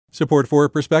Support for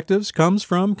Perspectives comes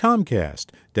from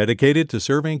Comcast, dedicated to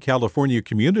serving California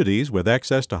communities with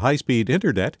access to high-speed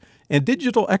internet and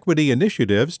digital equity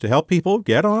initiatives to help people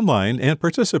get online and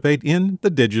participate in the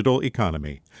digital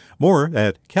economy. More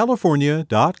at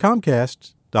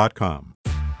california.comcast.com.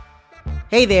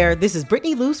 Hey there, this is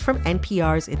Brittany Luce from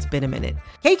NPR's It's Been a Minute.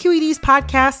 KQED's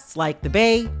podcasts like The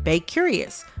Bay, Bay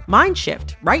Curious, Mind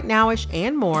Shift, Right Nowish,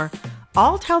 and more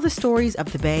all tell the stories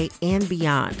of the Bay and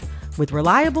beyond with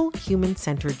reliable,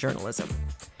 human-centered journalism.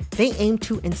 They aim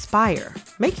to inspire,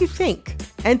 make you think,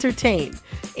 entertain,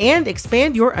 and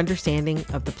expand your understanding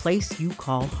of the place you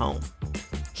call home.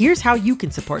 Here's how you can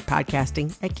support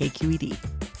podcasting at KQED.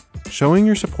 Showing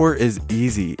your support is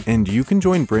easy, and you can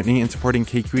join Brittany in supporting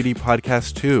KQED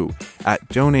Podcast too at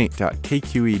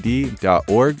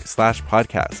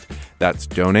donate.kqed.org/podcast. That's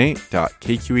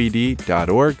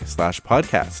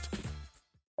donate.kqed.org/podcast.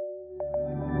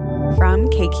 From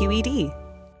KQED.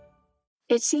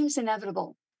 It seems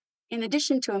inevitable. In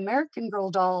addition to American Girl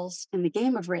dolls and the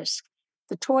game of Risk,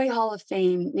 the Toy Hall of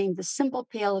Fame named the Simple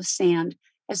Pail of Sand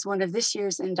as one of this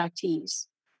year's inductees.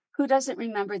 Who doesn't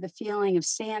remember the feeling of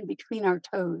sand between our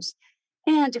toes?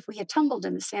 And if we had tumbled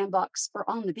in the sandbox or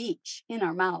on the beach, in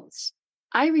our mouths.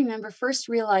 I remember first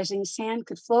realizing sand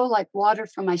could flow like water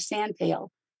from my sand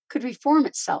pail, could reform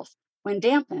itself, when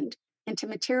dampened, into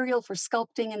material for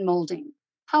sculpting and molding.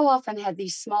 How often had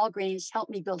these small grains helped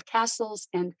me build castles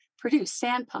and produce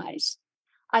sand pies?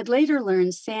 I'd later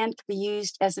learned sand could be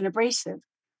used as an abrasive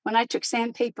when I took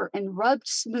sandpaper and rubbed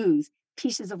smooth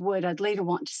pieces of wood I'd later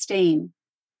want to stain.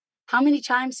 How many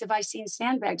times have I seen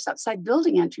sandbags outside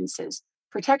building entrances,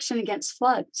 protection against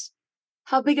floods?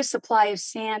 How big a supply of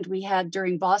sand we had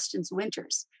during Boston's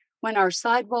winters, when our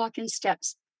sidewalk and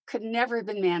steps could never have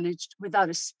been managed without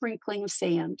a sprinkling of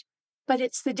sand. But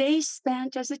it's the days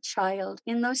spent as a child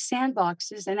in those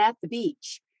sandboxes and at the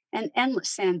beach, an endless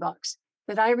sandbox,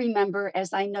 that I remember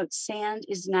as I note sand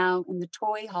is now in the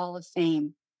Toy Hall of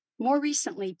Fame. More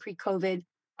recently, pre-COVID,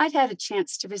 I'd had a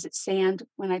chance to visit sand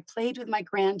when I played with my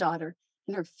granddaughter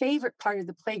in her favorite part of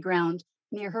the playground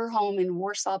near her home in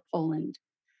Warsaw, Poland.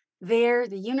 There,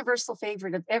 the universal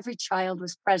favorite of every child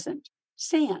was present,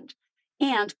 sand,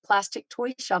 and plastic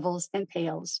toy shovels and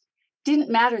pails.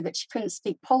 Didn't matter that she couldn't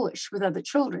speak Polish with other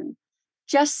children.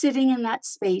 Just sitting in that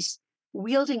space,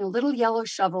 wielding a little yellow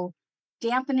shovel,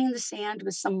 dampening the sand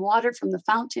with some water from the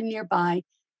fountain nearby,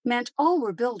 meant all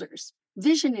were builders,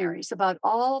 visionaries about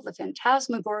all the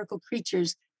phantasmagorical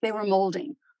creatures they were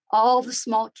molding, all the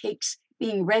small cakes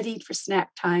being readied for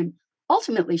snack time,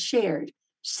 ultimately shared,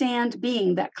 sand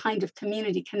being that kind of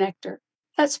community connector.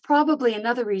 That's probably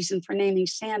another reason for naming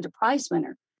sand a prize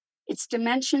winner. Its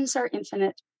dimensions are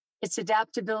infinite, its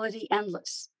adaptability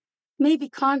endless. Maybe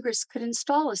Congress could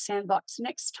install a sandbox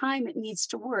next time it needs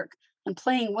to work on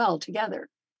playing well together.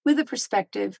 With a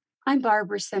perspective, I'm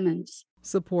Barbara Simmons.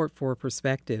 Support for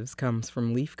Perspectives comes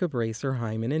from Leif Cabraser,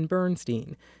 Hyman, and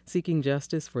Bernstein, seeking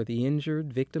justice for the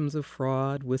injured, victims of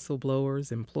fraud,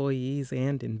 whistleblowers, employees,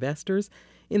 and investors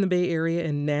in the Bay Area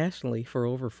and nationally for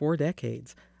over 4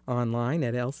 decades. Online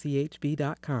at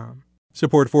lchb.com.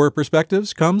 Support for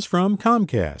Perspectives comes from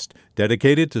Comcast,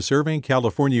 dedicated to serving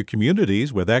California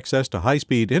communities with access to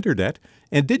high-speed internet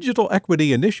and digital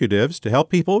equity initiatives to help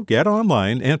people get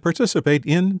online and participate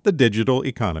in the digital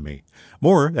economy.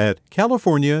 More at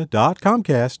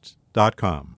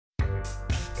california.comcast.com.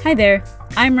 Hi there,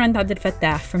 I'm Rand Abdel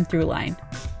Fattah from Throughline.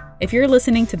 If you're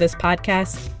listening to this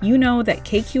podcast, you know that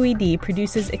KQED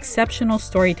produces exceptional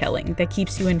storytelling that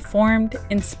keeps you informed,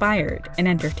 inspired, and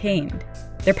entertained.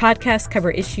 Their podcasts cover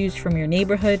issues from your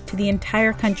neighborhood to the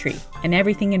entire country and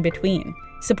everything in between.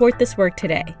 Support this work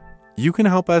today. You can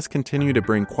help us continue to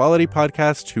bring quality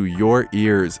podcasts to your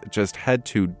ears. Just head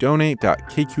to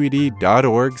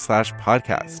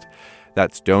donate.kqed.org/podcast.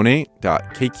 That's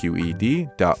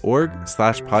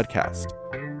donate.kqed.org/podcast.